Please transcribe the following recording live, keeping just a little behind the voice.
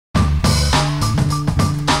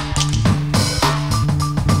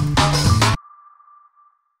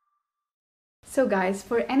So guys,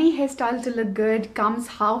 for any hairstyle to look good comes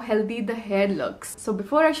how healthy the hair looks. So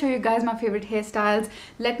before I show you guys my favorite hairstyles,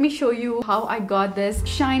 let me show you how I got this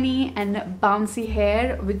shiny and bouncy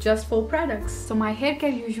hair with just 4 products. So my hair care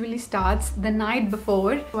usually starts the night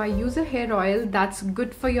before. So I use a hair oil that's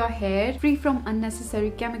good for your hair, free from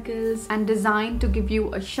unnecessary chemicals and designed to give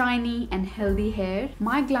you a shiny and healthy hair.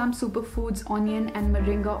 My Glam Superfoods onion and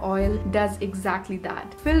moringa oil does exactly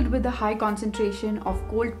that. Filled with a high concentration of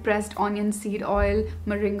cold pressed onion seed oil,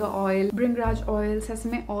 moringa oil, bringraj oil,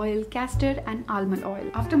 sesame oil, castor and almond oil.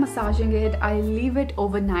 After massaging it, I leave it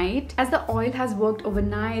overnight. As the oil has worked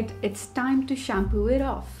overnight, it's time to shampoo it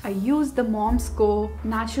off. I use the Mom's Co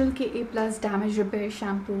Natural Ka+ Damage Repair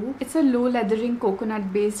Shampoo. It's a low leathering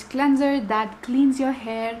coconut based cleanser that cleans your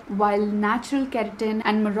hair while natural keratin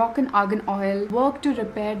and Moroccan argan oil work to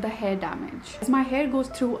repair the hair damage. As my hair goes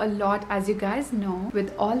through a lot, as you guys know,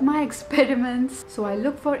 with all my experiments, so I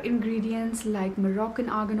look for ingredients like Moroccan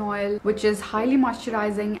argan oil, which is highly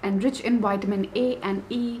moisturizing and rich in vitamin A and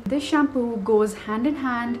E. This shampoo goes hand in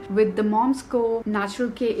hand with the Mom's Co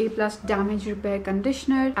Natural Ka+ Damage Repair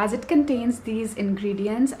Conditioner, as it contains these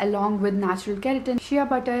ingredients along with natural keratin, shea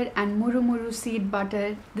butter and muru seed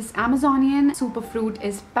butter. This Amazonian superfruit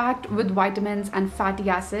is packed with vitamins and fatty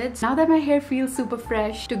acids. Now that my hair feels super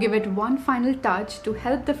fresh, to give it one final touch to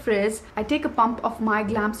help the frizz, I take a pump of my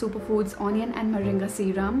Glam Superfoods onion and moringa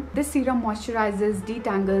serum. This serum moisturizes,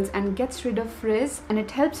 detangles and gets rid of frizz, and it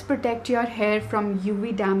helps protect your hair from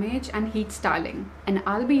UV damage and heat styling. And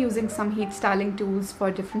I'll be using some heat styling tools for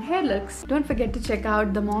different hair looks. Don't forget to check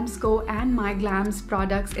out the Mom's Co and my Glam's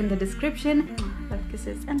products in the description. Love,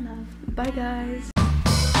 kisses and love. Bye guys.